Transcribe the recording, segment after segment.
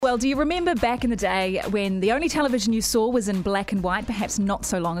Well, do you remember back in the day when the only television you saw was in black and white, perhaps not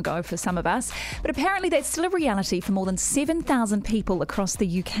so long ago for some of us, but apparently that's still a reality for more than 7,000 people across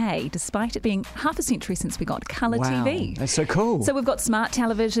the UK, despite it being half a century since we got colour TV. That's so cool. So we've got smart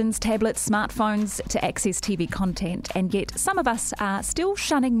televisions, tablets, smartphones to access TV content, and yet some of us are still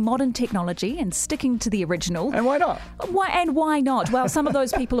shunning modern technology and sticking to the original. And why not? Why not? Well, some of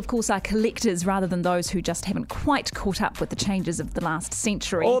those people, of course, are collectors rather than those who just haven't quite caught up with the changes of the last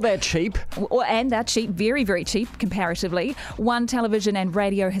century. Or they're cheap. And they're cheap, very, very cheap comparatively. One television and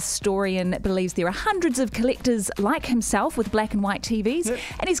radio historian believes there are hundreds of collectors like himself with black and white TVs. Yep.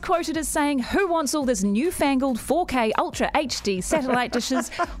 And he's quoted as saying, who wants all this newfangled 4K Ultra HD satellite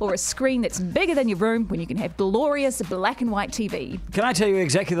dishes or a screen that's bigger than your room when you can have glorious black and white TV? Can I tell you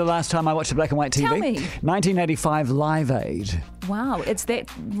exactly the last time I watched a black and white TV? Tell me. 1985 Live Aid. Wow, it's that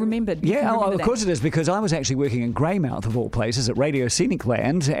remembered. Yeah, remember of that. course it is, because I was actually working in Greymouth, of all places, at Radio Scenic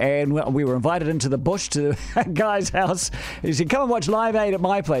Land, and we were invited into the bush to a guy's house. He said, come and watch Live Aid at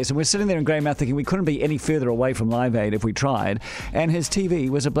my place. And we're sitting there in Greymouth thinking we couldn't be any further away from Live Aid if we tried. And his TV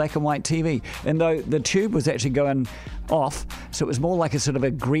was a black and white TV. And though the tube was actually going off, so it was more like a sort of a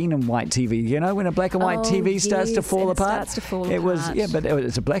green and white TV. You know, when a black and white TV starts to fall apart? Starts to fall it apart. was, yeah, but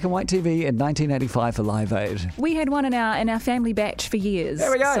it's a black and white TV in 1985 for Live Aid. We had one in our family batch for years. There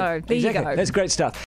we go. So there Exactly. you go. That's great stuff.